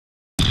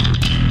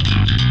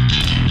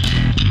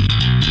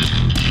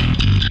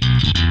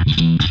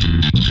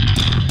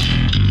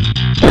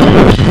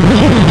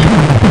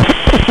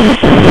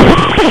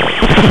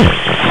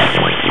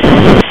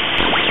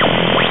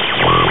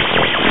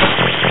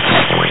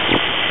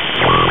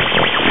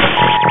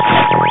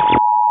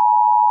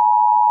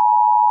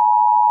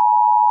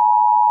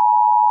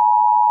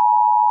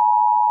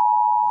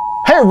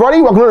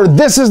everybody, welcome to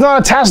This Is Not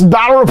a Test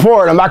Battle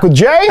Report. I'm back with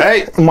Jay,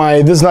 hey,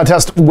 my This Is Not a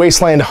Test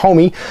Wasteland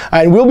homie,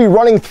 and we'll be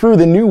running through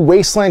the new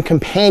Wasteland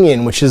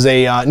Companion, which is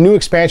a new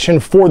expansion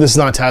for This Is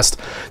Not a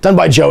Test, done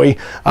by Joey,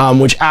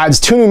 which adds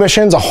 2 new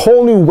missions, a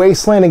whole new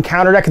Wasteland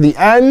encounter deck at the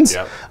end.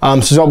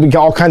 Yep. So we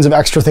got all kinds of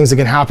extra things that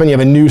can happen. You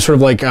have a new sort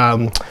of like,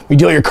 we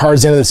deal your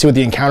cards in to see what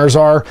the encounters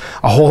are,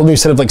 a whole new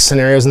set of like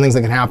scenarios and things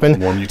that can happen.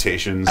 More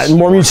mutations.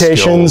 More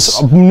mutations,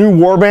 new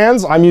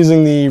warbands. I'm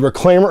using the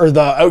Reclaimer, or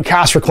the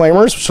Outcast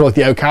Reclaimers, which are like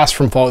the Outcasts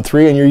from Fallout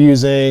 3, and you're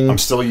using... I'm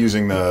still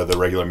using the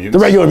regular mutants.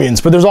 The regular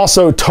mutants, but there's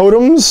also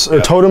totems, or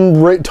totem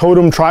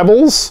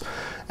tribals,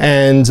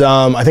 and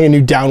I think a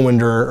new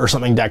Downwinder or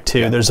something deck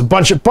too. There's a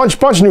bunch of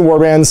new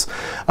warbands,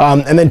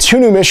 and then 2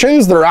 new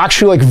missions that are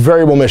actually like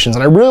variable missions,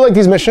 and I really like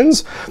these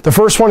missions. The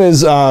first one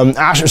is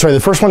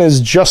the first one is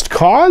Just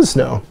Cause.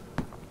 No.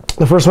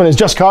 The first one is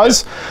Just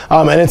Cause,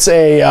 and it's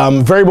a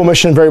variable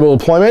mission, variable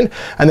deployment,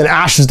 and then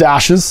Ashes to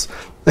Ashes.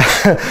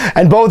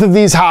 And both of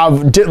these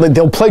have,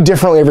 they'll play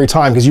differently every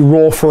time because you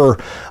roll for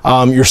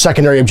your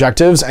secondary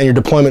objectives and your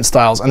deployment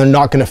styles, and they're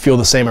not going to feel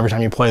the same every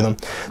time you play them.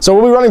 So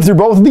we'll be running through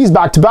both of these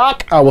back to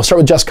back. We'll start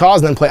with Just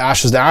Cause and then play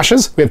Ashes to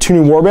Ashes. We have 2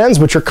 new warbands,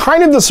 which are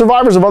kind of the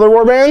survivors of other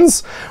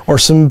warbands, or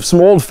some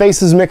old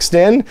faces mixed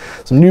in,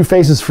 some new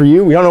faces for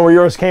you. We don't know where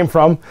yours came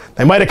from.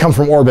 They might have come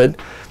from Orbit.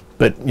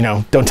 But, you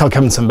know, don't tell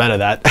Kevin Simbeta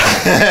that.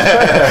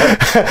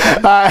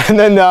 And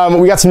then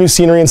we got some new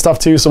scenery and stuff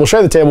too. So we'll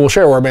share the table, we'll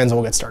share warbands, and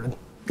we'll get started.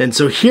 And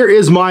so here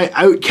is my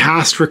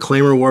Outcast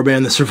Reclaimer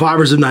warband, the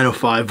Survivors of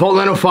 905. Vault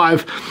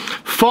 905,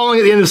 falling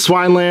at the end of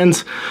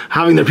Swineland,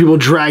 having their people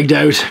dragged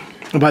out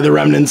by the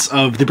remnants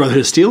of the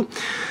Brotherhood of Steel.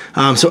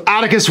 So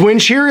Atticus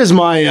Winch here is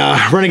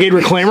my Renegade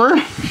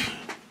Reclaimer.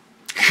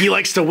 He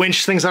likes to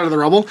winch things out of the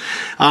rubble.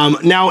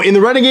 Now, in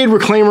the Renegade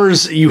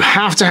Reclaimers, you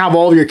have to have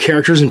all of your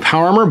characters in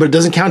power armor, but it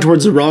doesn't count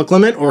towards the relic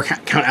limit or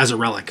count as a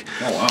relic.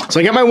 Oh, wow. So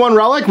I got my 1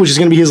 relic, which is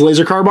going to be his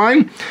laser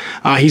carbine.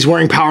 He's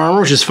wearing power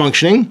armor, which is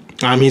functioning.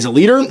 He's a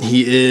leader.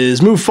 He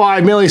is move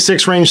 5, melee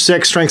 6, range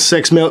 6, strength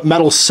 6,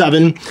 metal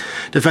 7,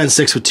 defense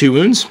 6 with 2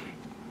 wounds.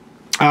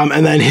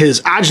 And then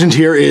his adjutant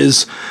here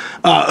is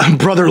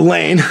Brother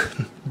Lane.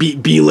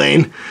 B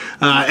Lane,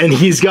 and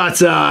he's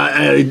got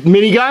a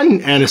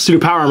minigun and a suit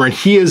of power armor, and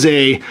he is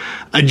a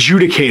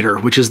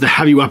Adjudicator, which is the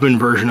heavy weapon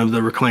version of the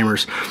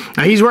Reclaimers.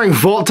 Now he's wearing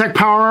Vault Tech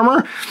power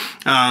armor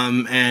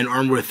and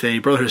armed with a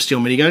Brotherhood of Steel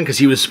minigun because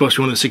he was supposed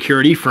to be one of the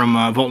security from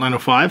Vault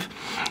 905.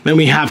 Then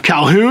we have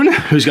Calhoun,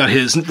 who's got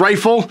his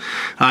rifle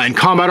and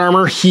combat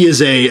armor. He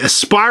is a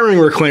aspiring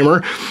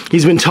Reclaimer.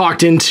 He's been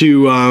talked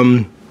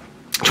into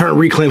trying to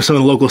reclaim some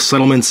of the local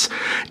settlements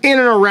in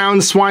and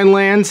around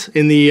Swineland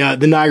in the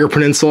Niagara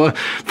Peninsula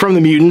from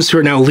the mutants who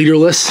are now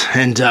leaderless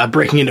and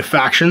breaking into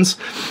factions.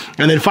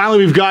 And then finally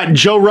we've got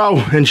Joe Rowe,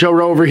 and Joe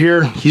Rowe over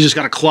here, he's just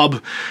got a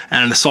club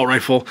and an assault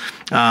rifle,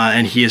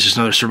 and he is just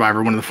another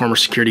survivor, one of the former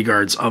security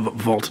guards of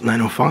Vault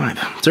 905.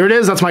 So there it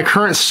is, that's my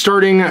current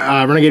starting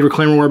Renegade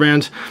Reclaimer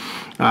warband,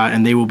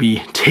 and they will be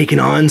taking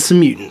on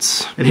some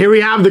mutants. And here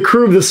we have the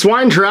crew of the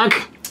Swine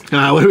Trek.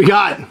 What do we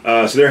got?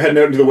 So they're heading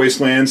out into the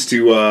wastelands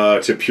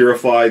to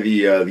purify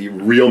the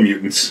real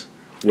mutants,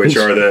 which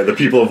are the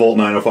people of Vault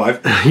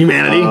 905.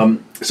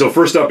 Humanity. So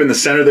first up in the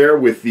center there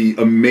with the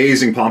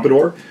amazing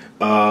Pompadour,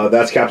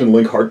 that's Captain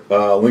Link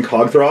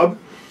Hogthrob.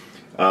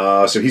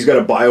 So he's got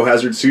a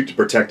biohazard suit to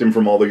protect him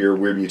from all of your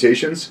weird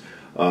mutations.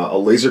 A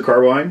laser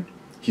carbine.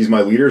 He's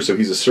my leader, so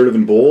he's assertive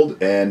and bold,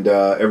 and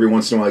every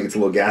once in a while he gets a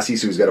little gassy,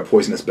 so he's got a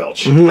poisonous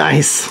belch.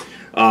 Nice.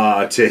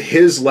 To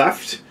his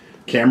left,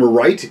 camera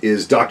right,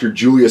 is Dr.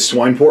 Julius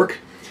Swinepork.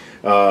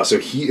 So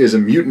he is a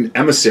mutant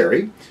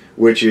emissary,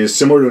 which is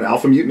similar to an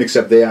alpha mutant,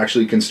 except they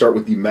actually can start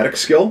with the medic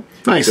skill.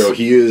 Nice. So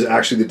he is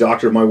actually the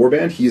doctor of my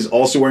warband. He is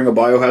also wearing a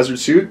biohazard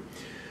suit.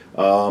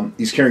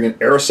 He's carrying an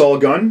aerosol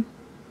gun,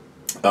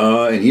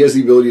 and he has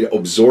the ability to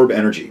absorb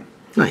energy.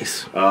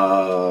 Nice.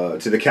 To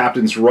the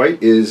captain's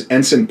right is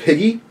Ensign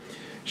Piggy.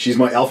 She's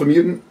my alpha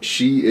mutant.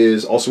 She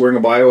is also wearing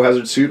a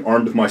biohazard suit,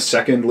 armed with my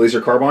 2nd laser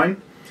carbine.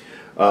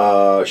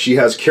 She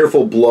has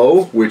Careful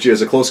Blow, which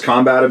is a close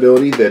combat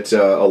ability that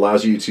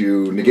allows you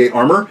to negate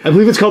armor. I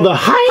believe it's called the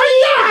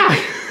Hi-Ya!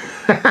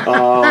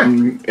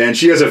 And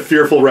she has a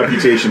fearful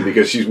reputation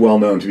because she's well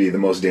known to be the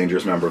most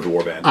dangerous member of the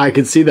warband. I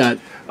could see that.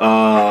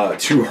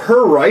 To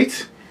her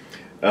right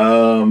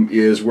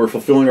is we're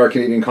fulfilling our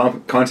Canadian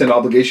content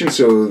obligation,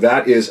 so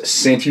that is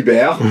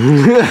Saint-Hubert.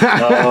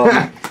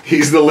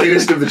 He's the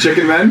latest of the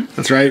Chicken Men.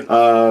 That's right.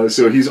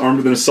 So he's armed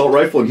with an assault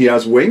rifle and he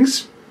has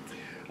wings.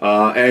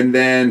 And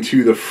then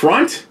to the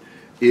front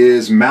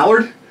is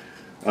Mallard,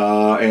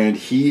 and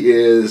he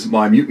is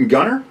my mutant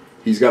gunner.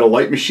 He's got a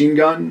light machine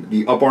gun,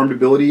 the up-armed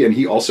ability, and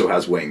he also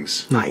has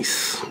wings.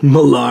 Nice.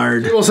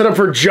 Mallard. We'll set up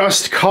for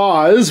Just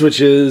Cause, which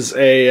is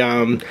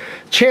a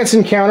chance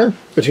encounter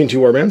between 2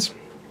 warbands.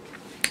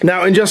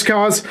 Now, in Just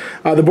Cause,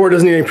 the board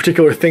doesn't need any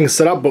particular things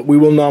set up, but we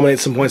will nominate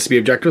some points to be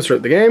objectives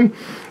throughout the game.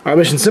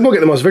 Mission's simple,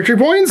 get the most victory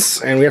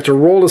points, and we have to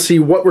roll to see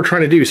what we're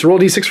trying to do. So roll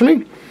D6 for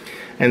me,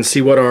 and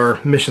see what our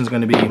mission's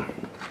going to be.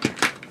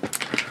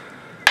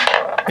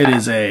 It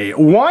is a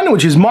 1,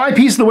 which is my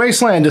piece of the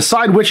Wasteland.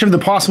 Decide which of the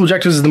possible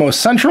objectives is the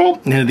most central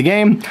at the end of the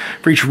game.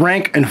 For each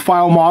rank and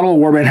file model a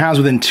warband has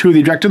within 2 of the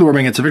objective, the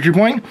warband gets a victory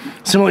point.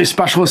 Similarly,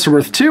 specialists are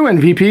worth 2, and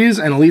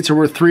VPs and elites are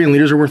worth 3, and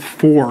leaders are worth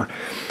 4.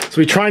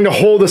 So we're trying to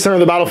hold the center of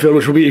the battlefield,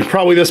 which will be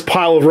probably this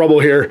pile of rubble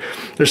here.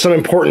 There's some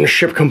important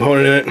ship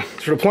component in it.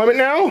 For deployment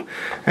now,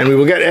 and we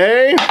will get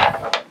a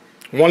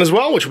 1 as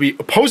well, which will be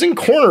opposing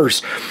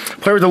corners.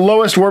 Player with the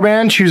lowest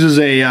warband chooses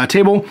a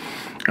table.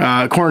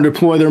 Corner to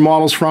deploy their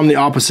models from. The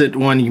opposite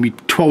one, you can be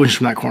 12 inches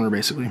from that corner,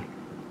 basically.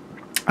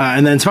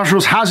 And then special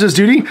rules hazardous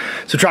duty.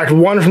 Subtract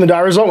 1 from the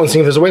die result when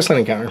seeing if there's a Wasteland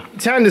encounter.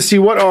 10 to see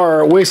what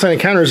our Wasteland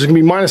encounters is going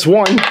to be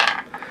 -1.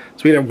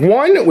 So we have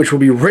 1, which will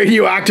be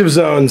radioactive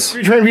zones.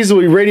 3 trained pieces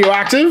will be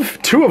radioactive,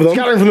 2 of them.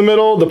 Scattering from the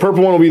middle, the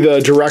purple one will be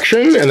the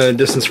direction, and then the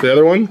distance for the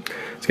other one.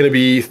 It's going to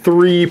be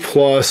 3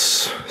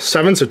 plus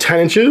 7, so 10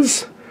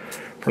 inches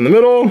from the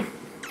middle.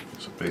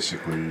 So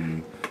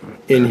basically...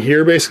 in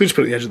here, basically, just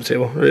put it at the edge of the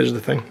table, or the edge of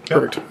the thing. Yep.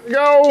 Perfect.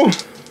 Go!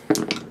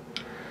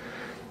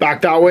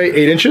 Back that way,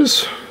 8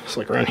 inches. It's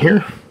like around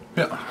here.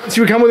 Yeah.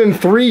 So you come within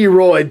 3, you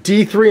roll a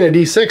D3 and a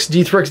D6.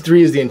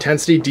 D3 is the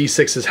intensity,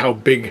 D6 is how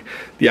big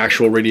the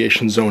actual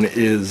radiation zone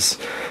is.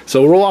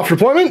 So we'll roll off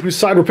deployment. Whose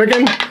side we're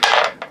picking?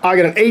 I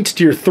got an 8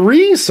 to your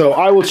 3, so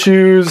I will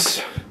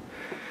choose...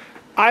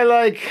 I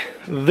like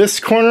this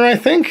corner, I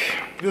think.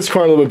 This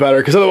corner a little bit better,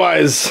 because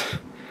otherwise...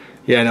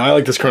 yeah, no, I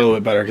like this corner a little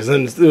bit better, because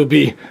then it'll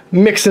be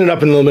mixing it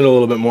up in the middle a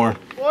little bit more.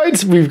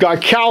 Right, we've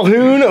got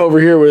Calhoun over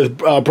here with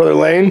Brother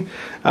Lane.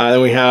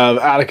 Then we have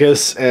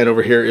Atticus, and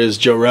over here is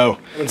Joe Rowe.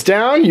 It's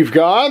down, you've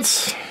got...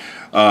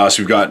 so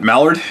we've got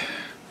Mallard,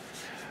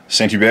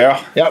 Saint-Hubert.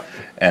 Yep.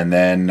 And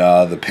then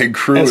the pig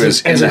crew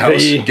is in the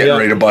house, getting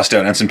ready to bust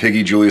out. Ensign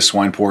Piggy, Julius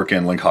Swinepork,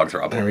 and Link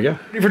Hogthrob. There we go.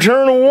 Ready for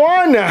turn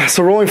 1.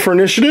 So rolling for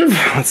initiative.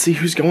 Let's see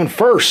who's going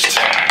first.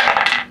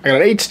 I got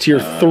an 8 to your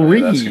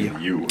 3. That's gonna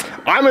be you.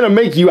 I'm going to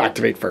make you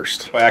activate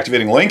first. By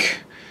activating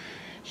Link,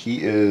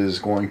 he is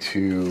going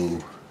to...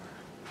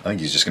 I think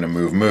he's just going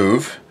to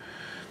move.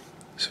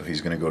 So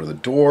he's going to go to the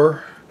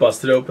door.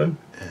 Bust it open.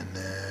 And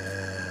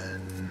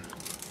then...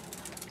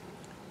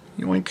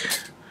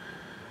 yoink.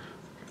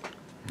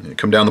 You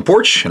come down the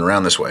porch and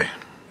around this way.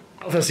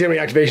 Let's see how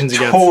many activations he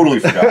gets. Totally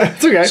forgot.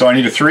 It's okay. So I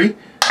need a 3.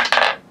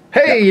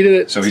 Hey, yeah. You did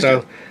it. So he's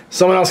good.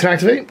 Someone else can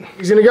activate.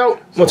 He's gonna go.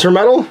 What's her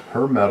medal?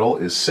 Her medal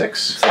is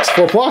 6. 6,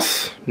 4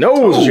 plus.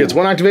 No, so she gets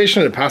 1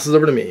 activation and it passes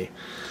over to me.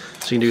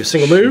 So you can do a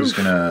single move. She's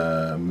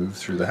gonna move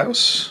through the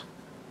house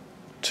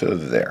to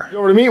there.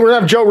 Over to me. We're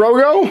gonna have Joe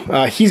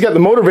Rogo. He's got the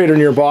motivator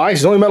nearby.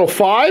 He's only medal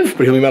 5,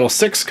 but he'll be medal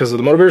 6 because of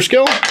the motivator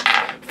skill.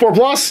 4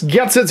 plus,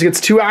 gets it, so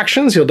gets 2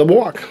 actions. He'll double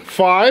walk.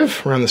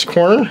 5 around this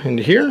corner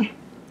into here.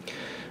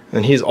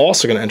 And he's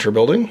also gonna enter a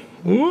building.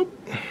 Whoop.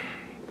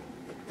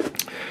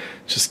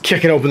 Just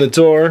kicking open the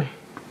door.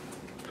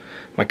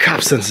 My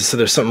cop senses said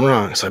there's something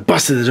wrong, so I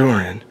busted the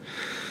door in.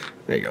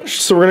 There you go.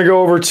 So we're gonna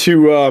go over to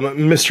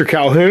Mr.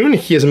 Calhoun.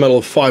 He has a medal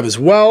of 5 as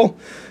well.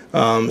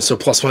 So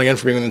 +1 again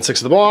for being within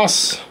 6 of the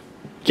boss.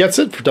 Gets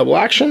it for double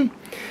action.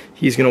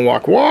 He's gonna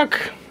walk.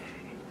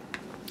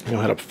 He'll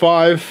head up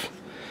 5.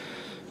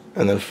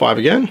 And then 5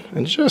 again.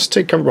 And just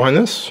take cover behind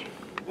this.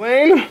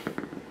 Lane.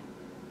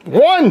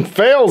 1!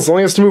 Fails!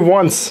 Only has to move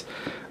once.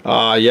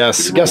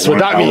 Yes. Guess what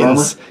that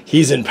means? Armor?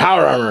 He's in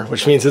power armor,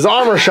 which means his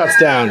armor shuts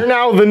down. You're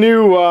now the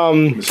new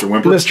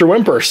Mr.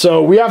 Whimper.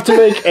 So we have to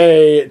make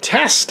a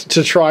test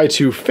to try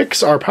to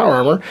fix our power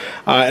armor.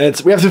 And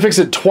we have to fix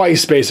it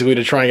twice, basically,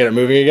 to try and get it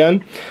moving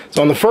again.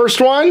 So on the first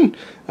one,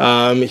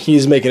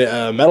 he's making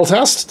a metal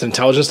test, an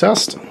intelligence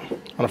test.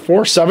 On a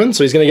 4, 7,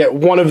 so he's going to get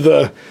one of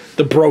the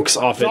brokes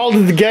off it. All to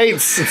the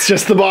gates. It's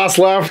just the boss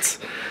left.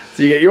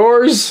 So you get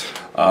yours.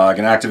 I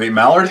can activate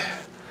Mallard.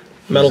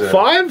 Metal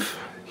 5.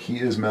 He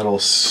is metal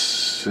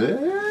 6.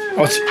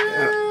 Oh,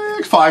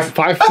 it's, 5.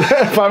 5.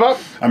 5 up.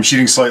 I'm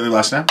cheating slightly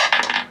less now.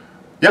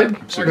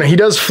 Yep. So he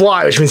does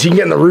fly, which means he can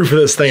get in the roof of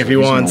this thing if he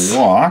wants.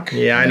 Walk.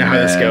 Yeah, I know how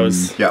this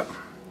goes. Yep.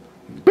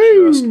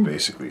 Boom. Just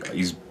basically,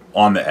 he's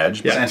on the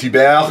edge. Yeah.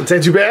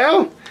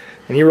 Saint-Hubert.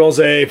 And he rolls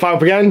a 5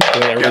 up again.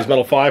 And then everybody's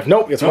metal 5.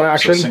 Nope, gets 1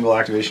 action. So single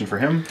activation for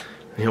him.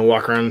 And he'll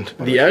walk around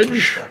the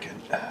edge.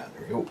 There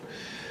we go.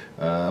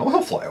 Well,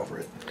 he'll fly over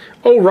it.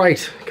 Oh,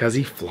 right, because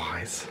he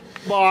flies.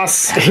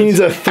 Boss, he needs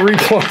a 3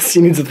 plus.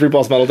 He needs a 3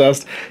 plus metal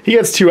test. He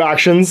gets 2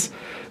 actions.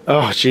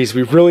 Oh, jeez,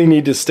 we really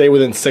need to stay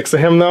within 6 of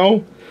him,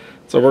 though.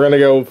 So we're gonna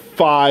go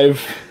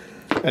 5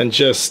 and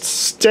just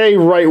stay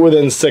right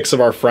within 6 of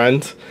our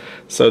friend,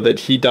 so that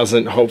he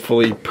doesn't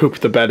hopefully poop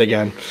the bed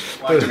again.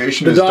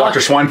 Activation is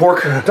Dr.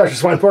 Swinepork. Dr.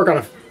 Swinepork on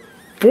a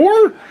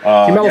 4?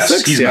 He metal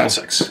 6? He's metal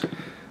 6.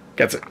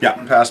 Gets it. Yeah.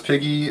 Past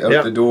Piggy,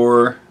 out the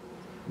door,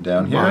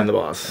 down here. Behind the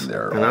boss.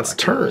 And that's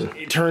turn.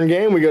 Turn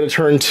game, we go to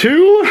turn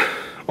 2.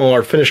 All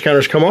our finish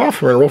counters come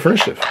off. We're gonna roll for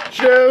initiative.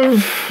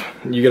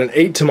 You get an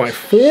 8 to my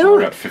 4. So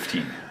I got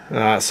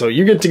 15. So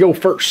you get to go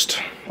first.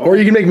 Or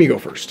you can make me go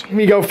first.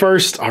 Me go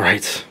first. All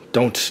right.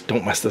 Don't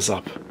mess this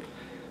up.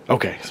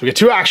 Okay, so we get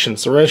 2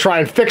 actions. So we're gonna try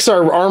and fix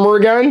our armor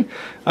again.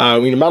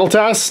 We need a metal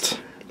test.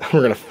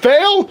 We're gonna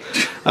fail.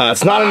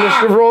 It's not an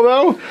initiative roll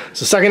though.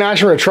 So second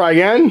action, we're gonna try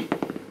again.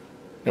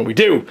 And we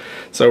do.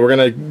 So we're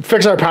gonna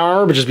fix our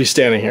power, but just be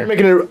standing here.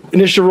 Making an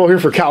initiative roll here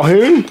for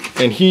Calhoun,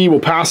 and he will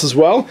pass as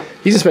well.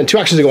 He's gonna spend 2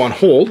 actions to go on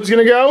hold. Who's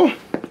gonna go?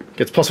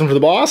 Gets +1 for the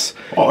boss.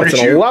 Oh, it's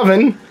an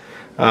 11.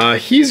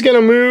 He's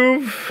gonna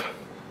move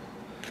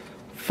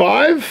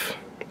 5.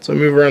 So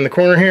move around the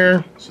corner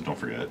here. So don't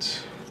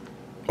forget.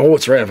 Oh,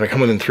 it's right. If I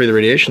come within 3 of the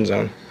radiation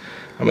zone,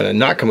 I'm gonna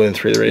not come within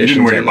 3 of the radiation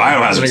zone. You didn't wear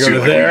your biohazard suit. I'm gonna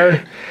go to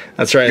there.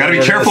 That's right. You gotta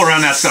be careful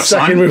around that stuff,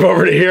 son. Second move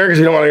over to here because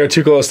we don't want to go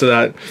too close to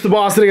that. The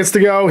boss that gets to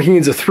go, he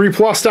needs a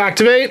 3+ to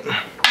activate.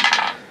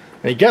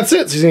 And he gets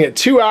it, so he's gonna get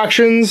 2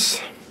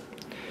 actions.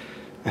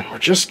 And we're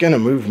just gonna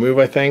move,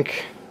 I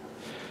think.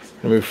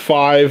 We're gonna move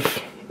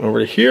 5 over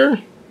to here.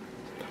 And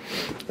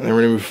then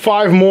we're gonna move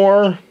 5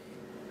 more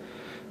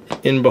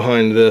in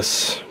behind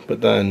this,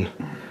 but then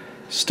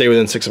stay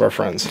within 6 of our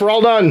friends. We're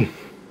all done.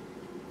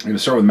 I'm gonna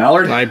start with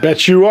Mallard. I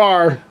bet you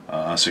are.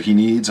 So he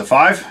needs a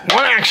 5.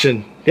 1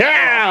 action.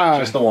 Yeah!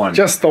 Just the 1.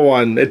 Just the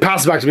 1. It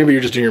passes back to me, but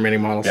you're just doing your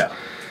remaining models. Yeah.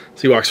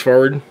 So he walks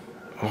forward.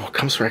 Oh,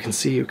 come so I can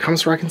see you. Come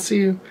so I can see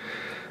you.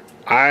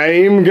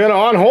 I'm gonna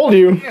on-hold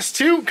you. Yes,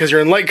 2, because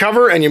you're in light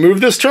cover and you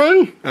move this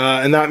turn.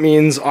 And that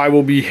means I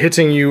will be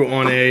hitting you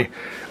on a...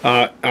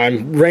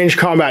 I'm range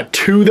combat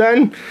 2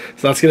 then.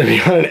 So that's gonna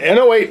be on an...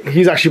 Oh wait,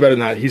 he's actually better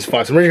than that. He's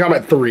 5. So I'm range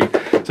combat 3. So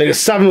I need a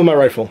 7 with my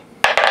rifle.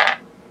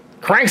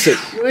 Cranks it,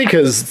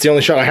 because it's the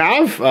only shot I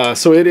have.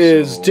 So it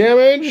is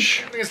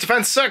damage. I think it's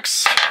defense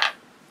 6.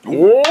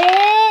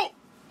 Whoa!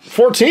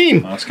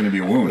 14. That's going to be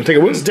a wound. Take a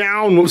wound. He's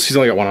down. Whoops, he's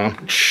only got 1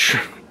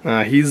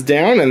 on. He's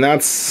down, and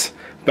that's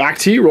back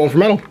to you. Rolling for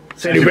metal.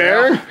 Sandy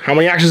Bear. How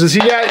many actions does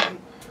he get?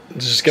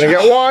 He's just going to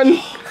get 1.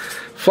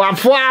 Flap,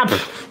 flap.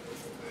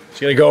 He's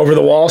going to go over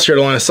the wall, straight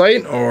line of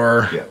sight,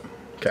 or... Yeah,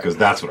 because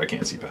that's what I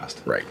can't see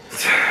past. Right.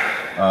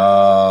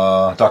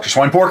 Dr.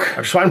 Swinepork.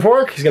 Dr.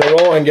 Swinepork. He's going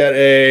to roll and get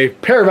a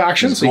pair of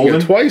actions. So you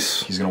get it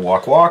twice. He's going to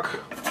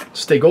walk.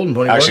 Stay golden,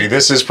 Pony. Actually,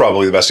 this is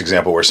probably the best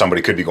example where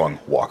somebody could be going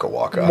waka.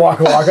 Waka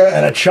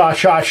and a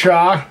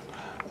cha.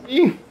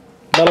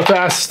 Metal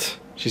test.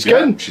 She's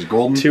good. She's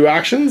golden. 2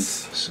 actions.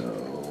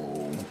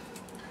 So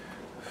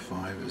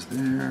 5 is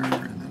there,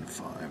 and then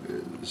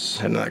 5 is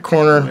heading to that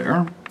corner.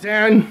 There.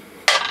 10.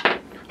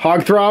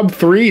 Hog Throb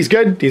 3. He's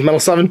good. He's metal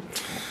 7.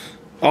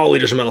 All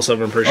leaders are metal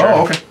 7. I'm pretty sure.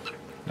 Oh, okay.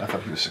 I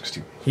thought he was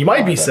 16. He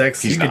might be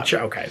 6. He's not.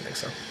 Okay, I think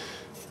so.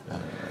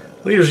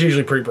 Leaders are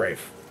usually pretty brave.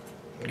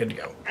 Good to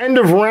go. End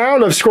of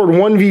round. I've scored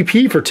 1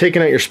 VP for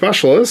taking out your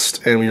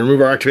specialist, and we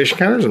remove our activation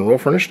counters and roll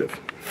for initiative.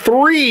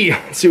 3.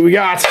 Let's see what we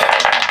got.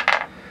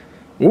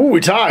 Ooh, we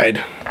tied.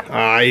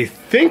 I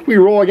think we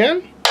roll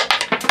again.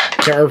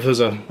 Can't remember if there's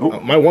a...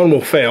 my 1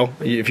 will fail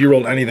if you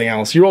rolled anything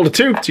else. You rolled a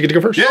 2, so you get to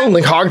go first. Yeah.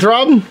 Link Hog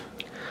Throb.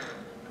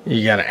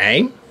 You got an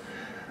aim.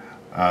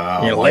 You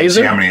got a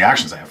laser. See how many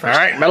actions I have first.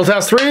 All right, metal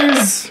test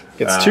 3s.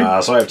 Gets 2.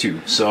 So I have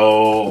 2.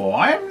 So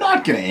I am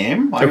not going to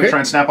aim. I'm going to try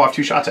and snap off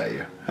 2 shots at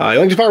you. You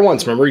only can fire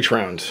once, remember, each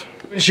round.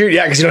 Shoot,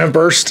 yeah, because you don't have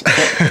burst.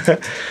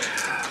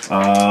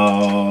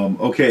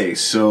 Okay,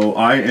 so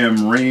I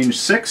am range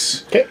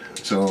 6. Okay.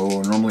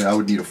 So normally I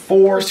would need a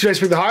 4. First 2 dice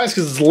pick the highest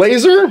because it's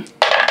laser.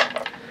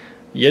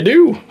 You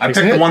do. I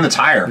picked the one that's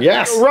higher.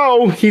 Yes.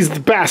 Row, he's the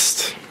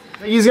best.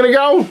 He's going to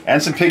go.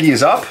 Ensign Piggy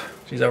is up.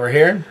 She's over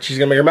here. She's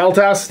going to make her metal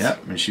test.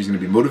 Yep, and she's going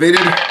to be motivated.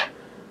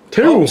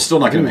 2. Oh, still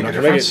not going to make a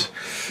difference.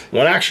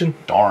 1 action.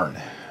 Darn.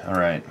 All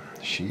right.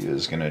 She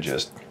is going to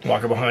just...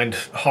 walk behind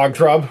Hog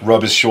Throb.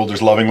 Rub his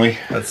shoulders lovingly.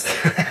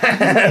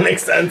 That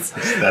makes sense.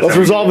 Let's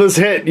resolve this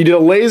hit. You did a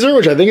laser,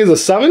 which I think is a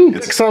 7.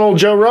 It's on old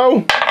Joe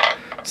Rowe.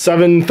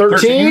 7,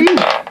 13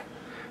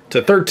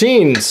 to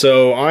 13.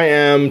 So I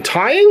am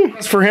tying.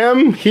 As for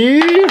him,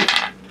 he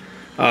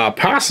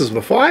passes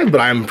with a 5, but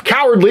I'm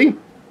cowardly.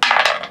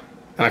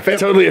 And I failed.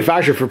 Totally a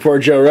factor for poor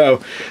Joe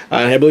Rowe.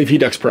 And I believe he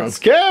ducks prone.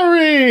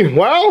 Scary!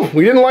 Well,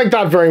 we didn't like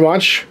that very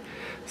much.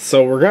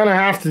 So we're going to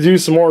have to do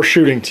some more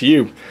shooting to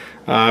you.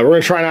 We're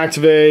going to try and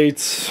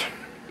activate,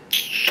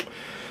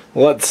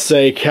 let's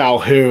say,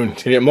 Calhoun.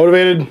 He's going to get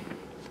motivated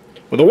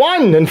with a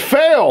 1 and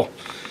fail.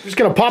 Just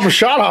going to pop a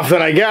shot off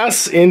then, I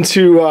guess,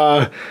 into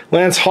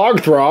Lance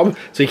Hogthrob.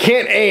 So he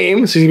can't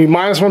aim, so he's going to be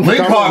 -1 for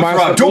Link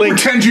Hogthrob. Don't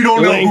pretend you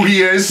don't know who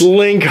he is.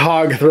 Link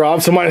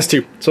Hogthrob, so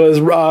 -2. So his,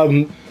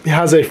 he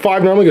has a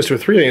 5 normally, goes to a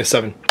 3, I think it's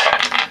 7.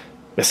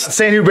 Miss.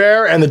 Sandy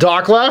Bear and the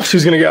Doc left.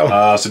 Who's going to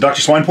go? So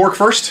Dr. Swinepork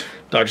first.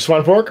 Dr.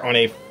 Swinepork on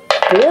a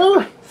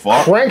 4.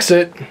 Fuck. Cranks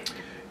it.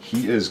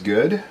 He is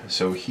good,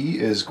 so he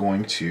is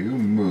going to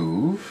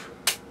move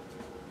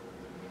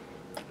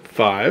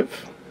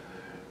 5.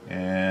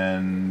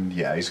 And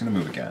yeah, he's going to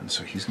move again,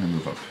 so he's going to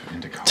move up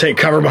into cover. Take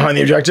cover behind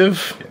the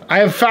objective. Yeah. I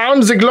have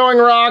found the glowing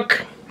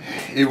rock.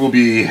 It will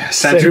be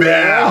Sandy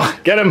Bear.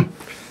 Get him.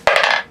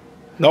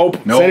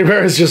 Nope. Sandy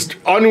Bear is just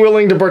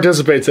unwilling to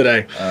participate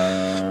today.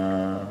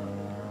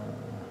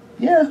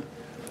 Yeah.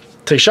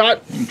 Take a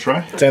shot. You can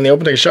try. Stay in the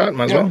open, take a shot.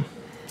 Might as well.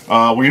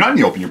 Well, you're not in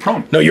the open. You're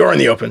prone. No, you're in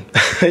the open.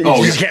 You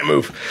just can't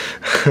move.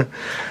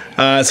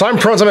 So I'm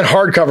prone. So I'm in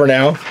hard cover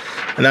now.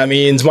 And that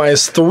means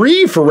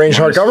 -3 for range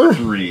hard cover.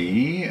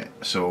 3.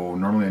 So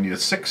normally I need a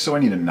 6, so I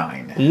need a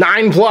 9.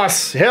 9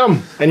 plus, hit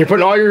him. And you're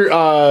putting all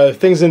your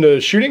things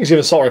into shooting, because you have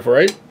an assault rifle,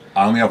 right?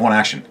 I only have 1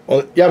 action.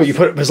 Well, yeah, but you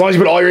put as long as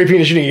you put all your AP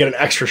into shooting, you get an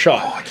extra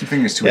shot. Oh, I keep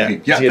thinking it's 2 yeah,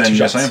 AP. Yeah, so then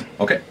yes I am.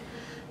 Okay.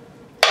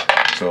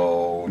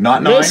 So,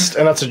 not 9. Missed,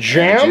 and that's a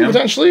jam,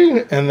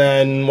 potentially. And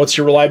then, what's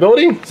your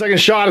reliability? Second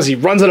shot as he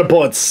runs out of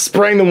bullets,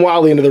 spraying them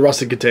wildly into the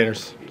rusted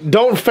containers.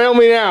 Don't fail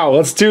me now.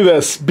 Let's do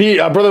this.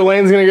 Brother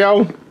Lane's gonna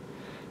go.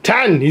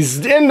 10.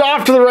 He's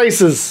off to the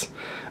races.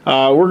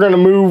 We're gonna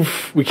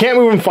move. We can't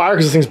move in fire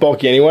because this thing's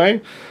bulky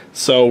anyway.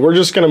 So we're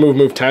just gonna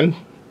move 10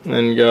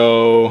 and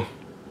go.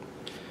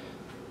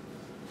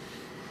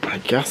 I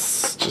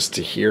guess just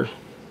to here.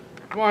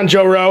 Come on,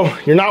 Joe Rowe.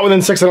 You're not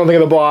within 6. I don't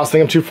think of the boss. I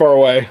think I'm too far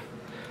away.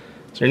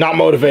 So you're not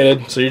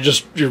motivated. So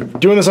you're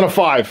doing this on a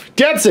 5.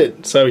 Gets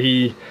it. So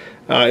he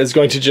is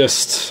going to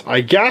just,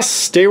 I guess,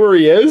 stay where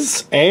he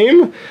is,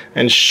 aim,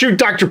 and shoot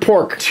Dr.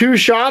 Pork. 2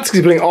 shots because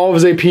he's putting all of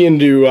his AP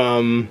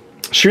into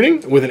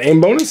shooting with an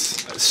aim bonus.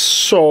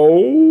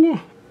 So,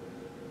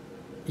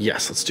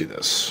 yes, let's do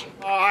this.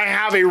 I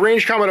have a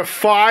range combat of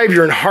 5.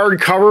 You're in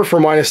hard cover for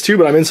 -2,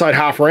 but I'm inside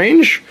half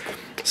range.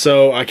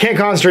 So I can't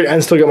concentrate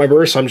and still get my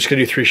burst, so I'm just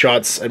gonna do 3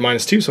 shots at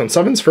 -2, so on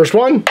 7s. First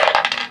one,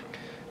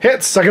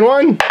 hits. Second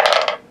one,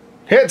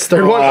 hits.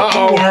 Third one,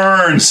 uh-oh.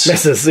 Burns.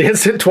 Misses. He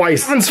hits it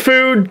twice. 7's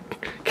food.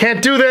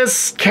 Can't do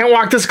this. Can't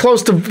walk this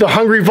close to the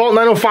hungry Vault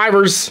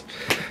 905ers.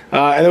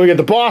 And then we get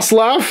the boss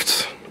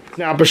left.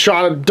 Now a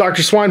shot at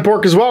Dr. Swine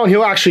Pork as well, and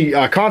he'll actually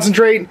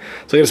concentrate.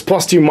 So he gets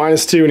 +2,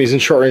 -2, and he's in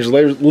short range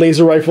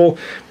laser rifle,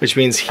 which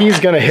means he's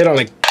gonna hit on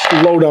a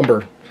low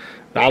number.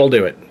 That'll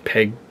do it.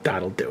 Pig,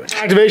 that'll do it.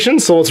 Activation,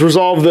 so let's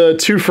resolve the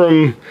 2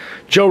 from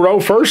Joe Rowe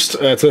first.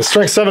 It's a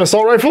strength 7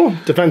 assault rifle.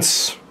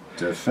 Defense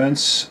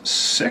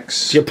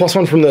 6. You have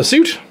 +1 from the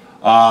suit?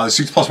 The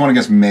suit's +1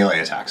 against melee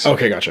attacks.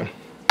 Okay, gotcha.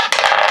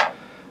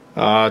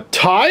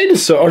 Tied,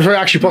 so, or sorry,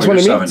 actually +1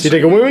 to me. So you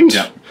take a wound.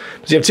 Yeah.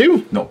 Does he have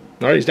 2? No.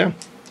 Alright, he's down.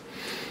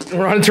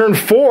 We're on turn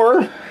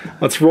 4.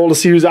 Let's roll to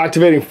see who's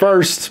activating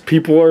first.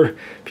 People are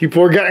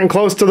getting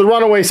close to the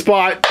runaway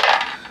spot.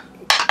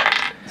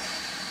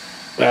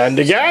 And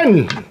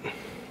again.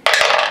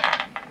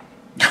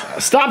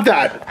 Stop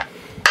that.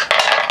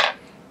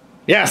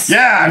 Yes.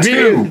 Yeah,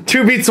 2.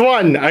 2 beats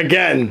 1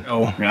 again. Oh,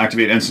 we're gonna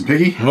activate Ensign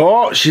Piggy.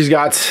 Oh, she's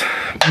got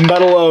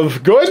Medal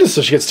of Good,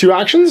 so she gets 2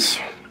 actions.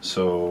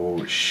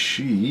 So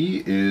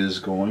she is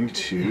going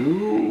to.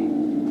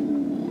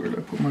 Where did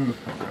I put my?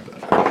 I'll grab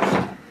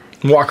that.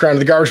 Walk around to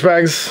the garbage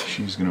bags.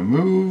 She's gonna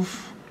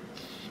move.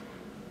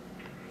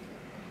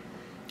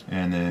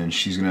 And then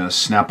she's gonna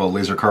snap a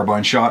laser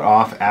carbine shot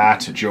off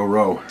at Joe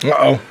Rowe.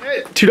 Uh-oh.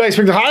 2 dice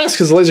pick the highest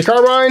because the laser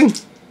carbine.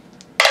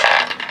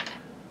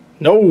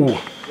 No.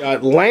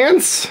 Got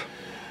Lance.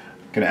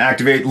 Gonna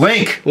activate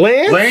Link. Link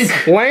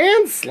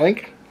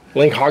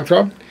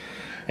Hogthrob.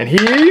 And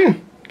he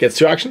gets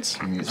 2 actions.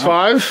 It's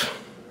 5.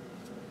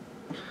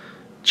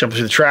 Jumping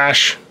through the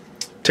trash.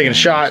 Taking a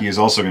shot. He is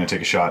also gonna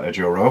take a shot at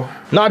Joe Rowe.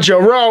 Not Joe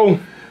Rowe,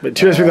 but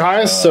 2 dice pick the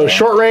highest. So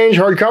short range,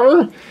 hard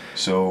cover.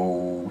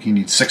 So he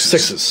needs 6s.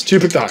 6s. 2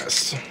 pick the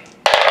highest.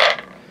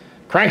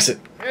 Cranks it.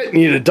 You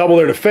need a double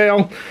there to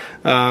fail.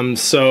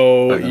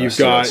 So you've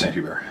got Saint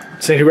Hubert.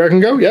 Saint Hubert can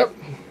go. Yep.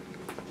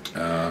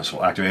 So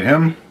we'll activate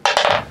him.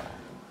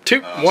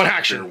 2. 1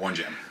 action. 1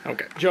 jam.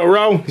 Okay. Joe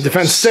Rowe. He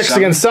defends 6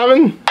 7. against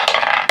 7.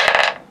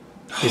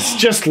 He's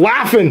just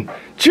laughing.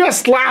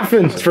 Just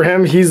laughing. For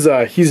him, he's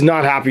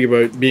not happy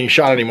about being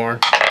shot anymore.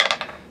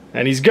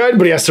 And he's good,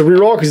 but he has to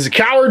reroll because he's a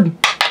coward.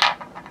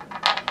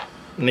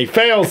 And he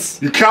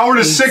fails. Your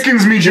cowardice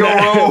sickens me, Joe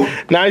Rowe.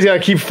 Now he's got to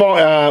keep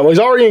falling. Well, he's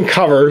already in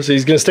cover, so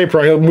he's going to stay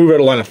prone. He'll move out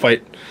of line of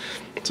fight.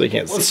 So he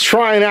can't see. Let's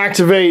try and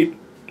activate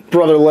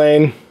Brother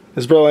Lane.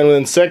 Is Brother Lane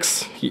within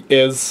 6? He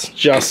is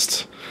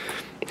just.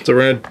 So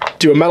we're going to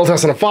do a metal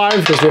test on a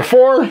 5. Goes to a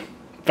 4.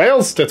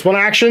 Fails. That's 1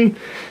 action.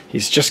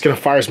 He's just going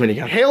to fire his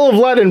minigun. Hail of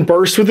Lead and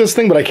burst with this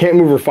thing, but I can't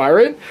move or fire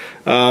it.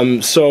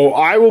 So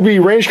I will be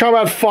range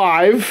combat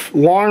 5,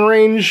 long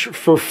range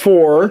for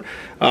 4,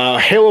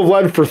 Hail of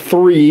Lead for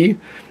 3,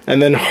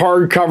 and then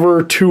hard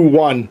cover 2,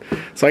 1.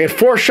 So I get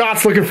 4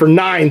 shots looking for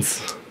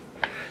 9s.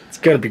 It's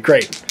going to be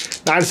great.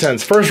 9s,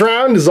 10s. First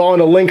round is all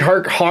into Link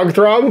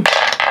Hogthrob.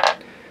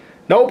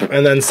 Nope.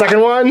 And then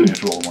second one. You have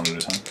to roll 1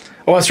 at a time.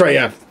 Oh, that's right,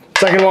 yeah.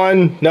 Second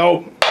one,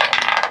 nope.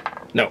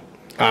 No.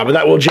 But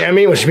that will jam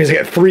me, which means I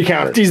get 3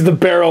 counters. He's the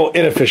barrel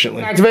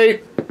inefficiently.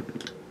 Activate.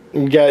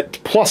 You get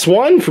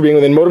 +1 for being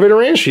within motivator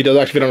range. He does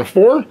activate on a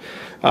 4.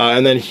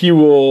 And then he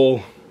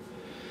will...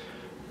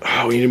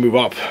 Oh, we need to move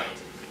up.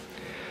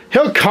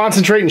 He'll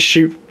concentrate and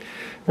shoot.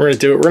 We're going to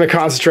do it. We're going to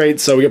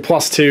concentrate, so we get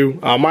 +2.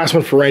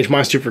 -1 for range,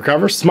 -2 for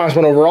cover. So it's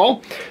 -1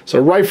 overall. So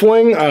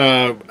rifling,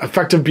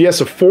 effective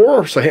BS of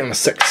 4, so I hit on a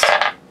 6.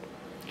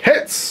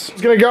 Hits.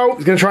 He's going to go.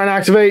 He's going to try and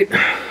activate.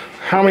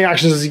 How many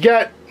actions does he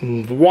get?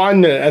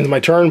 1, ends my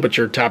turn, but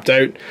you're tapped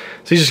out.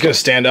 So he's just going to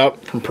stand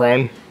up from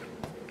prone.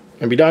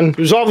 and be done.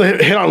 Resolve the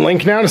hit on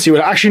Link now to see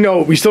what. Actually,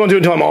 no, we still don't do it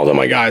until I'm all done,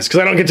 my guys,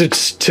 because I don't get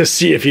to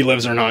see if he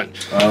lives or not.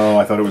 Oh,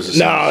 I thought it was the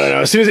same.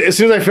 No. As soon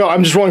as I feel,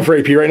 I'm just rolling for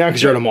AP right now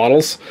because you're out of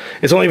models.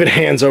 It's only if it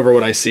hands over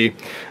what I see.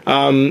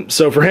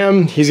 So for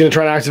him, he's gonna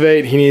try to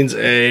activate. He needs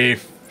a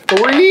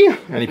 3,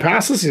 and he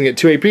passes. He's gonna get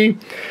 2 AP.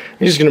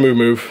 He's just gonna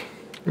move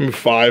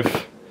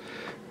 5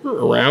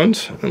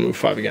 around, and move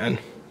 5 again.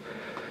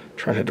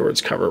 Try and head towards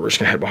cover. We're just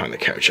gonna head behind the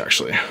couch,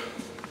 actually.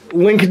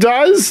 Link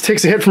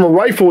takes a hit from a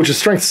rifle, which is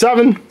strength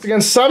 7.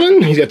 Against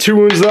 7, he's got 2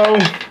 wounds though.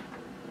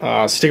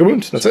 So take a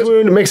wound, that's it.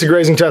 Wound, it makes a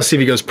grazing test, see if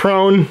he goes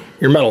prone.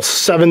 Your metal's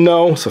 7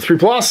 though, so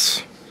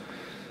 3+.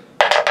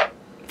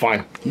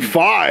 Fine.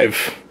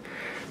 5.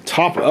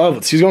 Top of,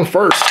 let's see who's going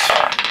first.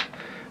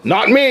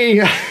 Not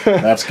me.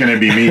 That's gonna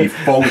be me,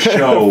 faux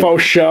show.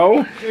 Faux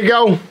show. Here you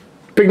go.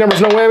 Big numbers,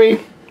 no whammy.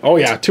 Oh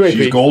yeah, 2 AP.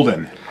 She's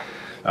golden.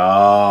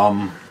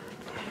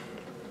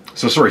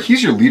 So sorry,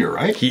 he's your leader,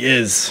 right? He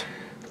is.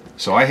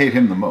 So I hate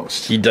him the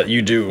most. You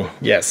do,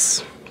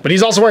 yes. But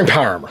he's also wearing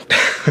power armor.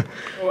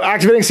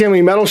 Activating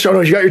Stanley Metal. Show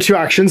you got your 2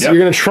 actions. Yep.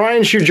 You're going to try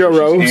and shoot Joe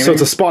Rowe, so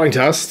it's a spotting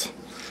test.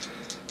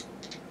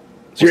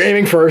 So you're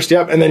aiming first,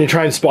 yep, and then you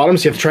try and spot him,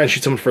 so you have to try and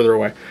shoot someone further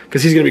away.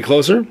 Because he's going to be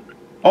closer.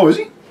 Oh, is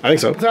he? I think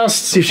so.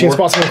 Test, see if she can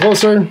spot someone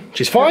closer.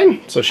 She's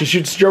fine, so she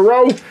shoots Joe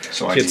Rowe.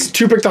 So she gets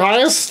 2 pick the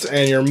highest,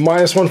 and you're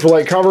 -1 for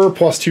light cover,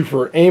 +2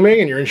 for aiming,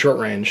 and you're in short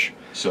range.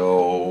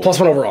 So...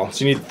 +1 overall,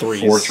 so you need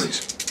 3s. 4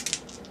 3s.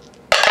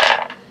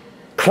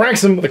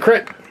 Cranks him with a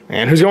crit.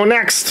 And who's going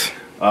next?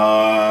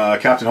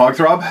 Captain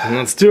Hogthrob.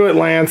 Let's do it,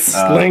 Lance.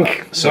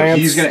 Link. So Lance.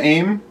 he's going to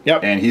aim.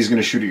 Yep. And he's going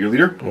to shoot at your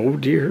leader. Oh,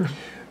 dear.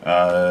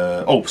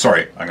 Oh,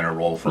 sorry. I'm going to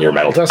roll for your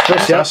metal test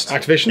first. Yep.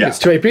 Activation. Yeah. It's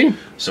 2 AP.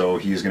 So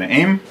he's going to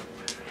aim.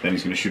 Then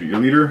he's going to shoot at your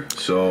leader.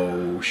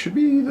 So should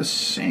be the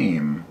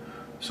same.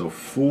 So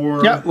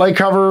 4. Yeah, light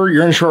cover.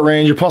 You're in short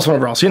range. You're +1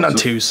 overall. So you're not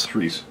 2s.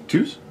 3s.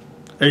 2s?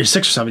 Are you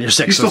 6 or 7? You're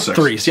 6. He's so still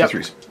 6. 3s. Yep.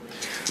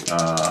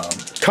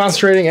 3s.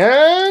 Concentrating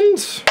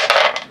and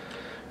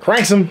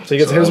cranks him. So he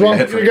gets a hit as well.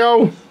 Here we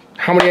go.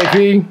 How many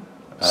AP?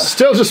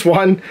 Still just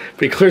 1,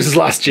 but he clears his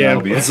last jam.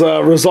 Let's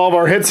resolve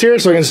our hits here.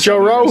 So against Joe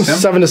Rowe,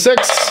 7 to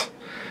 6.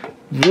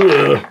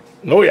 Ugh.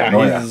 Oh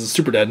yeah, he's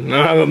super dead.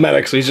 I'm a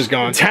medic, so he's just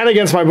gone. 10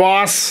 against my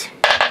boss.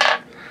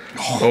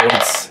 Oh,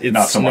 it's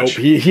not so much.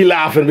 He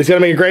laughing, but he's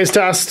gonna make a graze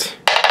test.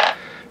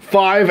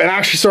 5, and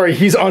actually, sorry,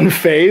 he's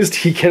unfazed.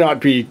 He cannot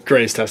be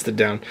graze tested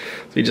down,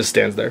 so he just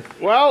stands there.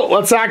 Well,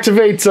 let's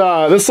activate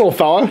this little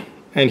fella,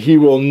 and he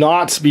will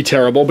not be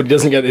terrible, but he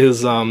doesn't get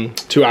his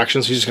 2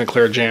 actions, so he's just gonna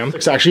clear a jam.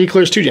 Actually, he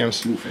clears 2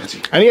 jams. Ooh,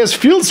 fancy. And he has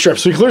field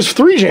strips, so he clears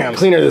 3 jams.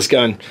 Cleaner this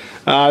gun.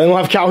 Then we'll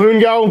have Calhoun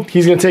go.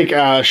 He's gonna take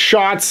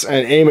shots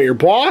and aim at your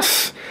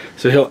boss.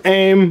 So he'll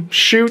aim,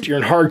 shoot, you're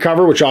in hard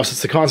cover, which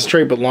offsets the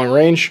concentrate, but long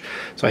range.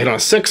 So I hit on a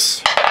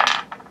 6.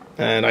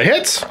 And I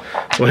hit. So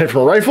I'll hit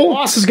from a rifle.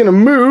 Boss is gonna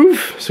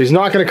move, so he's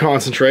not gonna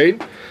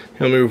concentrate.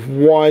 He'll move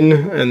 1,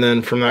 and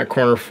then from that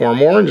corner 4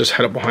 more, and just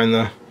head up behind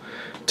the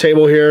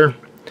table here.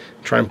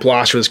 Try and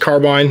blast with his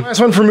carbine. Last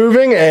one for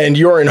moving, and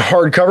you're in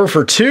hard cover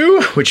for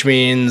 2, which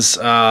means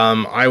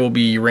I will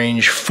be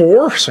range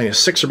 4, so I need a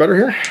 6 or better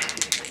here.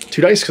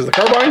 2 dice because of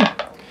the carbine.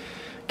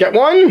 Get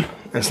 1.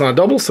 It's not a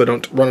double, so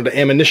don't run into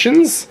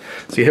ammunitions.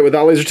 So you hit with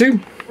that laser 2.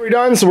 We're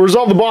done, so we'll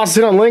resolve the boss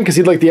hit on Link because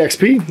he'd like the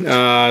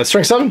XP.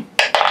 Strength 7.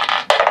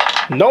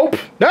 Nope.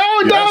 No,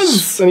 it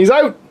does! And he's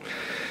out.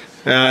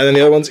 And then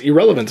the other one's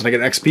irrelevant, and I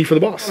get XP for the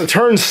boss.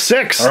 Turn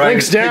 6, right,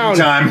 Link's down.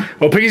 Time.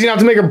 Well, Piggy's gonna have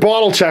to make a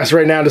bottle chest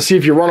right now to see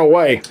if you run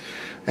away.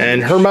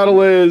 And her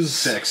metal is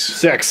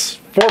 6.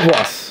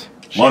 4+.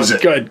 Loves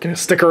it. Good. Gonna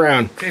stick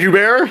around.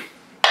 Hubert.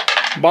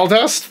 Ball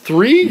test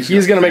 3.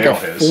 He's gonna make a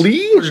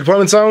flee.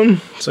 Deployment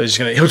zone. So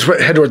he'll just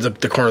head towards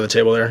the corner of the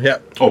table there. Yeah.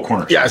 Oh,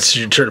 corner. Yeah, it's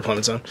your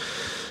deployment zone,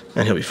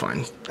 and he'll be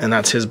fine. And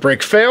that's his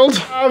break failed.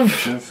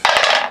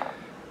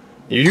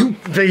 You?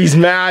 He's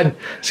mad.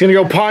 He's gonna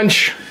go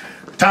punch.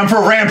 Time for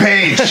a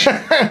rampage.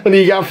 What do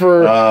you got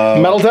for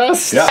metal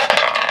test? Yeah.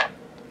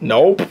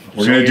 Nope.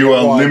 We're gonna do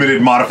a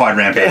limited modified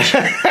rampage.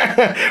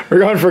 We're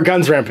going for a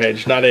guns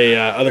rampage, not a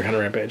other kind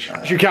of rampage.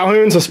 Shoot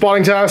Calhoun, so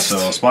spotting test.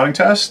 So spotting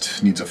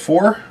test needs a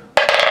 4.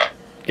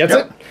 Gets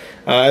it.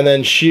 And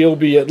then she'll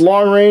be at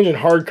long range and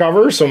hard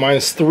cover, so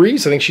 -3.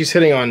 So I think she's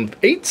hitting on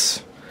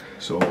 8s.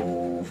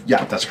 So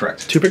yeah, that's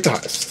correct. 2 pick the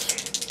highest.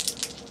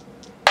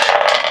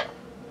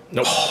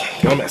 Nope.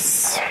 No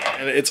miss.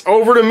 And it's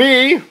over to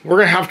me. We're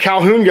gonna have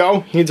Calhoun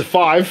go. He needs a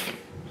 5.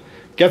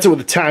 Gets it with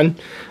a 10.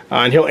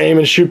 And he'll aim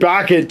and shoot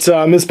back at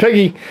Miss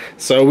Piggy.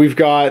 So we've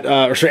got,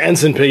 or sorry,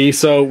 Ensign Piggy.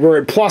 So we're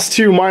at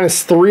 +2,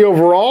 -3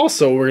 overall.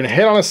 So we're gonna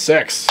hit on a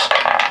 6.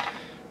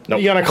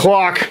 Nope. You got a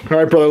clock. All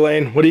right, Brother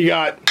Lane, what do you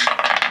got?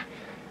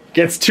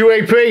 Gets 2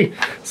 AP.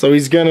 So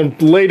he's gonna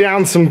lay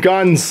down some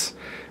guns.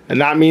 And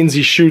that means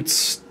he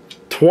shoots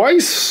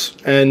twice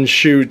and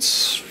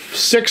shoots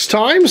 6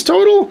 times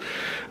total.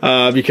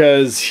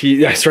 Because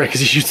that's right, because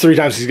he shoots 3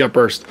 times, he's got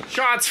burst.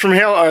 Shots from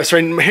hail,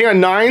 hang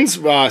on 9s,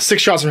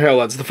 6 shots from hail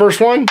leads. The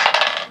first one,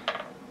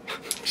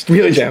 just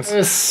really jams.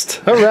 Just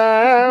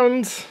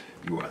around.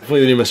 You are.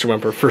 Definitely the new Mr.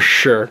 Wimper, for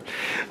sure.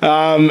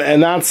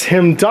 And that's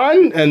him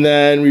done. And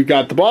then we've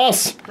got the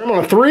boss. I'm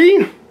on a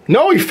 3.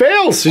 No, he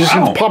fails. He's just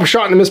going to pop a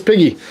shot and miss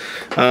Piggy.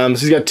 So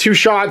he's got 2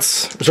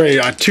 shots. Sorry,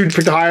 2 to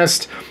pick the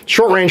highest.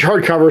 Short range,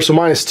 hard cover, so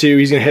 -2.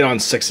 He's going to hit on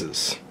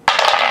 6s.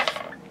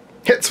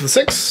 Hits with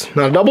 6.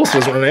 Not a double, so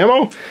doesn't run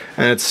ammo.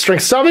 And it's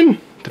strength 7,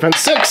 defense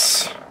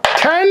 6,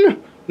 10.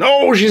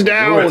 No, she's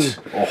down.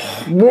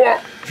 Whoa.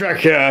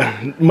 Trek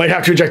might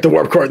have to eject the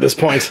warp core at this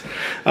point.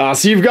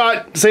 So you've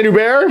got Saint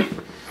Hubert,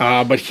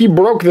 but he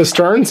broke this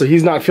turn, so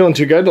he's not feeling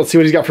too good. Let's see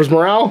what he's got for his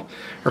morale,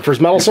 or for his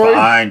metal, sorry.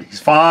 Fine. He's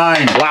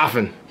fine.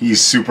 Laughing.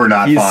 He's super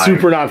not fine. He's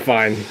super not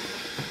fine.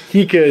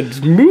 He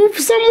could move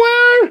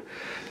somewhere.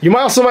 You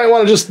also might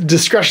want to just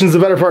discretion's the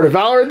better part of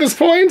valor at this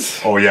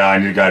point. Oh yeah, I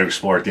need a guy to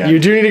explore at the end. You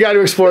do need a guy to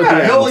explore at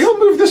the end. He'll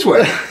move this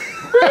way.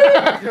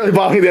 Really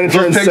bothering the end of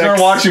turn 6. Pigs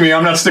aren't watching me.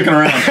 I'm not sticking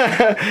around.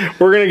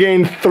 We're going to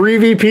gain 3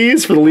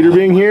 VPs for the leader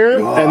being here,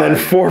 and then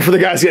 4 for the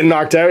guys getting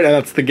knocked out, and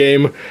that's the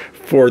game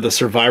for the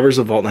survivors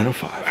of Vault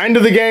 905. End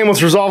of the game.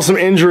 Let's resolve some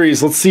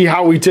injuries. Let's see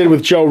how we did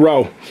with Joe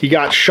Rowe. He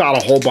got shot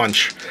a whole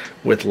bunch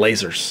with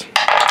lasers.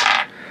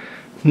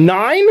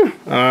 9.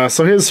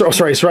 So his,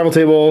 survival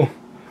table.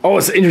 Oh,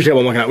 it's the injury table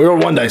I'm looking at. We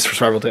rolled 1 dice for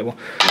survival table.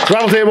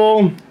 Survival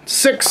table,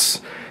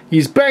 6.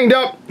 He's banged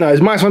up. He's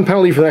 -1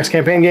 penalty for the next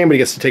campaign game, but he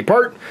gets to take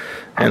part.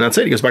 And that's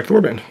it. He goes back to the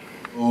warband.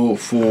 Oh,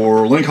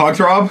 for Link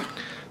Hogthrob?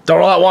 Don't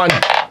roll that 1.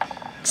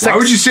 6. Why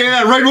would you say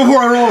that right before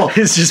I roll?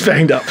 He's just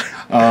banged up.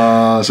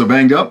 So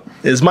banged up.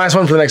 Is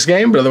 -1 for the next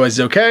game, but otherwise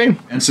he's okay.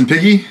 Ensign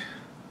Piggy?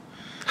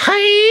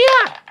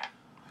 Hiya!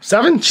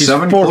 7. She's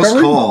 7 full plus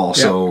recovery. call,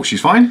 so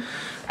she's fine.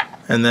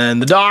 And then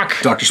the doc.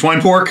 Dr.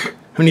 Swinepork.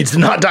 Who needs to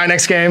not die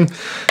next game.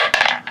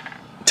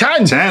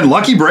 10. 10.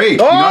 Lucky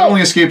break. Oh! He not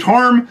only escaped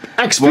harm,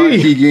 XP. but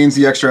he gains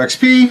the extra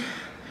XP.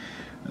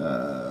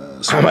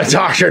 I'm a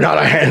doctor, not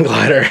a hand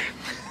glider.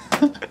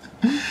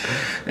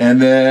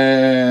 And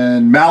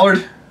then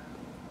Mallard.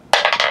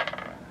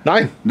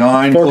 9.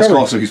 9 plus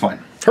call, so he's fine.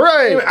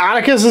 Hooray!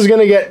 Atticus is going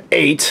to get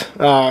 8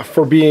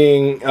 for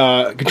being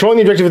controlling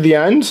the objective at the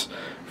end,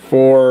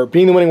 for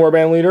being the winning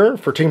warband leader,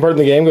 for taking part in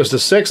the game, goes to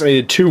 6, and he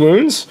did 2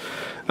 wounds.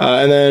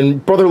 And then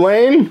Brother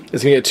Lane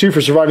is going to get 2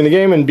 for surviving the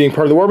game and being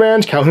part of the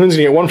warband. Calhoun's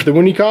going to get 1 for the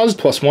wound he caused,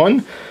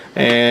 +1.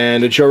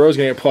 And Joe Rowe's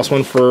going to get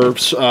 +1 for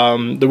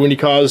the wound he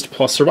caused,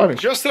 plus surviving.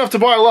 Just enough to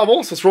buy a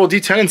level, so let's roll a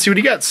d10 and see what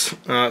he gets.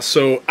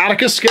 So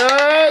Atticus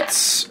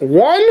gets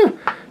 1.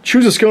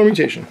 Choose a skill or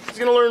mutation. He's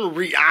going to learn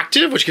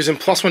Reactive, which gives him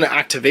 +1 to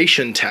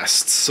activation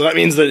tests. So that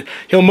means that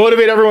he'll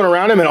motivate everyone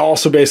around him and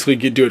also basically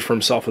do it for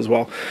himself as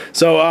well.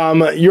 So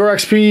your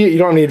XP, you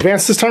don't have any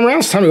advance this time around.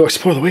 It's time to go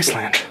explore the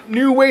Wasteland.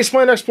 New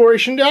Wasteland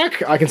exploration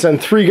deck. I can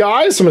send 3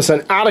 guys. So I'm going to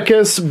send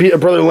Atticus,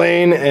 Brother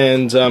Lane,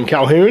 and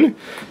Calhoun.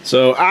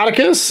 So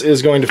Atticus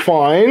is going to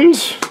find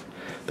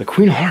the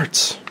Queen of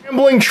Hearts.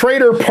 Gambling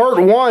Trader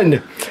Part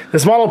 1.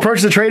 This model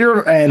approaches the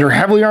trader and her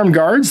heavily armed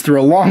guards through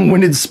a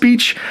long-winded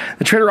speech.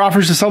 The trader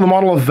offers to sell the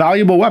model a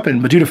valuable weapon,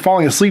 but due to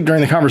falling asleep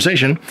during the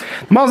conversation,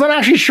 the model's not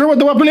actually sure what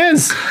the weapon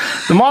is.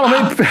 The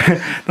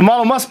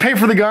model must pay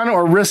for the gun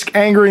or risk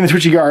angering the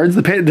twitchy guards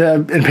and pays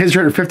the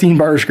trader 15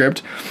 barter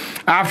script.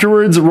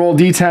 Afterwards, roll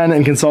d10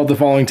 and consult the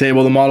following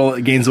table. The model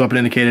gains the weapon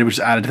indicated, which is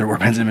added to their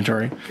warband's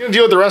inventory. I'm going to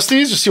deal with the rest of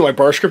these, just see what my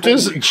bar script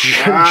is.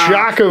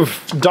 Jack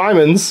of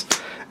diamonds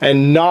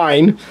and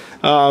 9.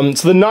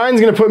 So the 9's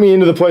going to put me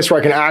into the place where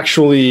I can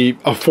actually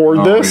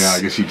afford this. Yeah,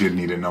 I guess you did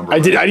need a number. I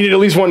needed at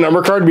least 1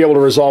 number card to be able to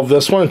resolve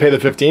this one and pay the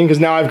 15, because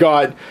now I've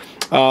got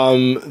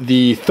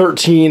the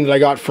 13 that I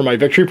got for my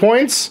victory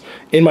points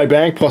in my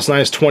bank,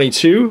 +9 is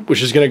 22,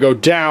 which is going to go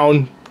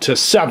down to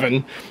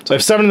 7. So I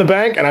have 7 in the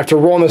bank, and I have to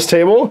roll on this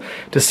table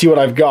to see what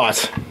I've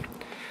got.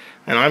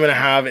 And I'm going to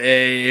have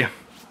a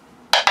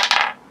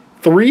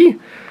 3.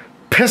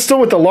 Pistol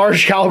with the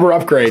large caliber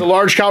upgrade. The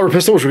large caliber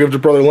pistol, which we'll give to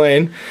Brother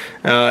Lane.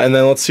 And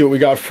then let's see what we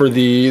got for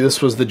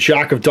this was the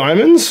Jack of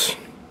Diamonds.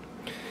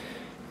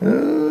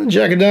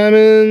 Jack of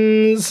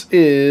Diamonds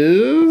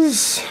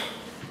is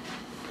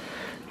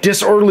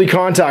disorderly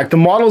contact. The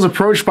model is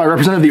approached by a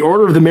representative of the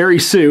Order of the Mary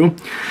Sue,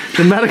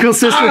 the medical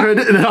sisterhood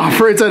that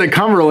operates out of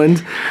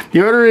Cumberland.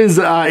 The order is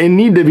in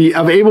need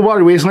of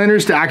able-bodied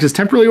wastelanders to act as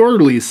temporary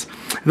orderlies.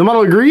 If the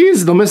model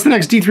agrees, they'll miss the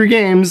next D3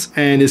 games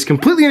and is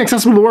completely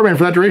inaccessible to the warband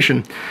for that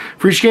duration.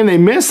 For each game they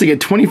miss, they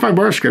get 25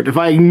 bar script. If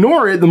I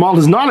ignore it, the model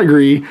does not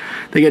agree.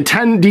 They get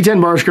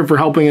D10 bar script for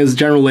helping as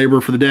general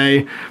labor for the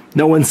day.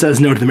 No one says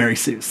no to the Mary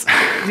Sues.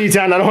 D10,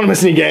 I don't want to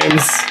miss any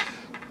games.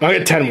 I'll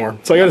get 10 more.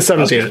 So I got a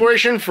 17.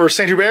 Exploration for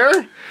Saint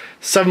Hubert.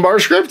 7 bar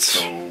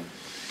scripts.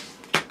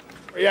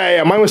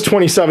 Yeah, mine was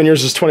 27,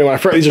 yours is 21. I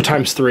forgot these are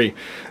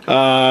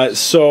 ×3.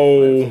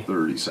 So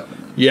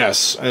 37.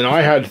 Yes, and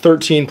I had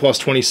 13 plus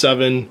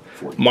 27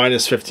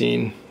 minus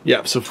 15.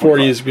 Yeah, so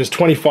 40 is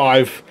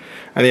 25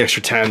 and the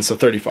extra 10, so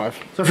 35.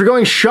 So if you're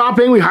going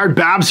shopping, we hired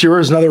Babs here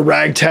as another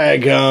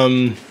ragtag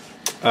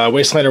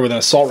Wastelander with an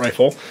assault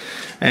rifle.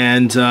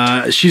 And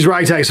she's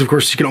ragtag, so of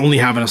course she can only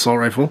have an assault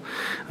rifle.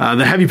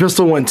 The heavy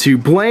pistol went to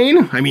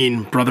Blaine,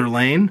 Brother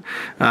Lane.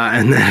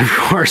 And then, of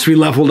course, we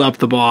leveled up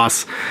the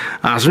boss.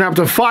 So we're up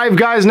to 5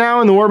 guys now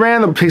in the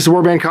warband. That takes the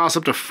warband cost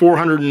up to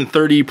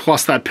 430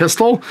 plus that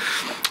pistol.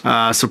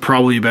 So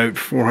probably about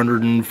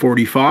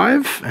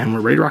 445, and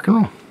we're ready to rock and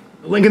roll.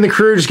 Link and the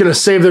crew just gonna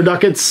save their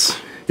ducats.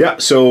 Yeah,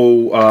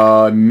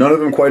 so none of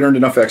them quite earned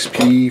enough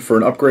XP for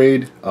an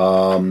upgrade.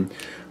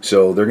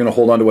 So they're going to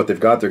hold on to what they've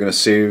got. They're going to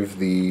save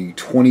the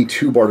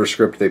 22 barter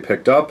script they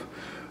picked up.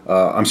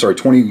 I'm sorry,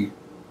 21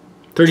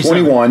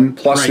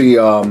 plus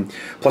the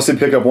plus they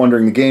pick up 1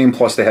 during the game.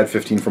 Plus they had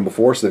 15 from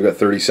before, so they've got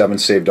 37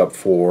 saved up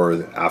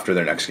for after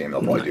their next game.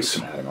 They'll probably do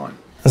some adding on.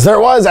 So there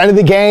it was, end of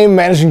the game,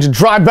 managing to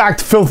drive back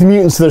the Filthy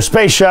Mutants to their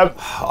spaceship.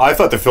 I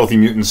thought the Filthy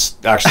Mutants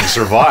actually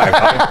survived.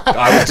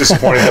 I was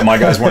disappointed that my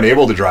guys weren't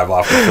able to drive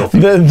off the Filthy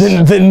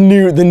Mutants.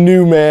 The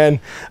new man.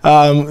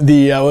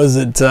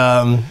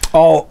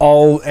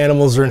 All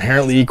animals are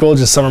inherently equal,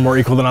 just some are more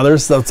equal than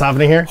others. That's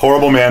happening here.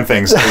 Horrible man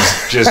things.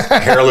 There's just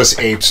hairless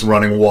apes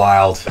running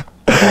wild.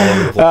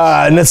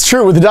 And that's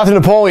true. With the death of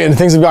Napoleon,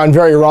 things have gotten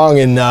very wrong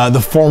in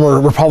the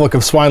former Republic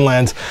of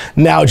Swineland.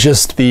 Now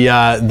just the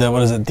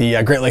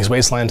Great Lakes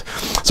Wasteland.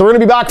 So we're going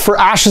to be back for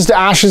Ashes to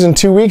Ashes in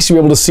 2 weeks. You'll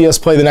be able to see us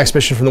play the next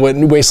mission from the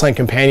new Wasteland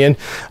Companion,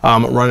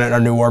 run our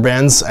new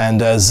warbands,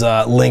 and as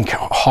Link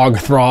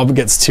Hogthrob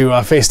gets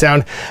to face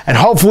down and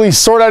hopefully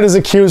sort out his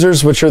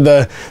accusers, which are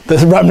the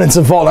remnants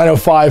of Vault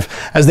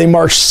 905, as they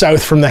march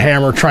south from the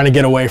Hammer, trying to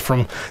get away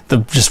from the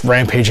just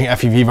rampaging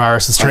FEV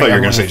virus. I thought you were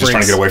going to say just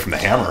trying to get away from the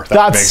Hammer.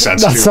 That makes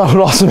sense too. That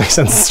would also make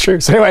sense. It's true.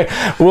 So anyway,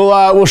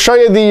 we'll show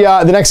you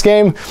the next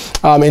game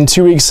in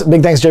 2 weeks.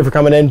 Big thanks, Jay, for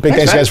coming in. Big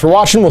thanks, guys, for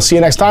watching. We'll see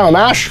you next time. I'm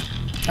Ash.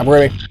 Have a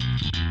great week.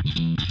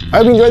 I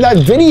hope you enjoyed that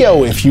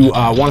video. If you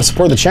want to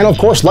support the channel, of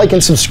course, like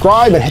and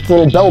subscribe and hit the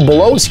little bell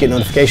below so you get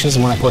notifications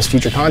when I post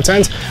future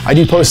content. I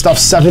do post stuff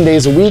 7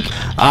 days a week.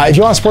 If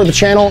you want to support the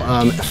channel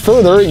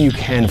further, you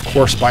can, of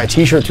course, buy a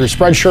t-shirt through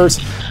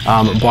Spreadshirts,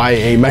 buy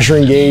a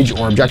measuring gauge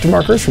or objective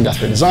markers from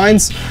Death Ray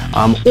Designs,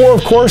 or,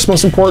 of course,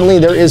 most importantly,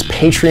 there is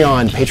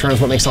Patreon. Patreon is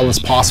what makes all this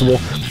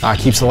possible,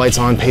 keeps the lights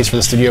on, pays for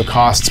the studio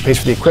costs, pays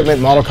for the equipment,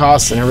 model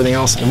costs, and everything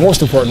else, and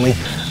most importantly,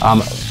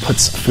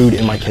 puts food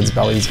in my kids'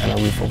 bellies and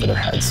a roof over their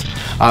heads.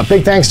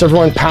 Big thanks to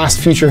everyone, past,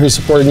 future, who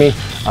supported me.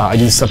 I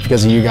do this stuff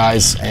because of you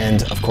guys,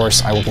 and of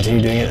course, I will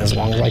continue doing it as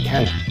long as I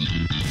can.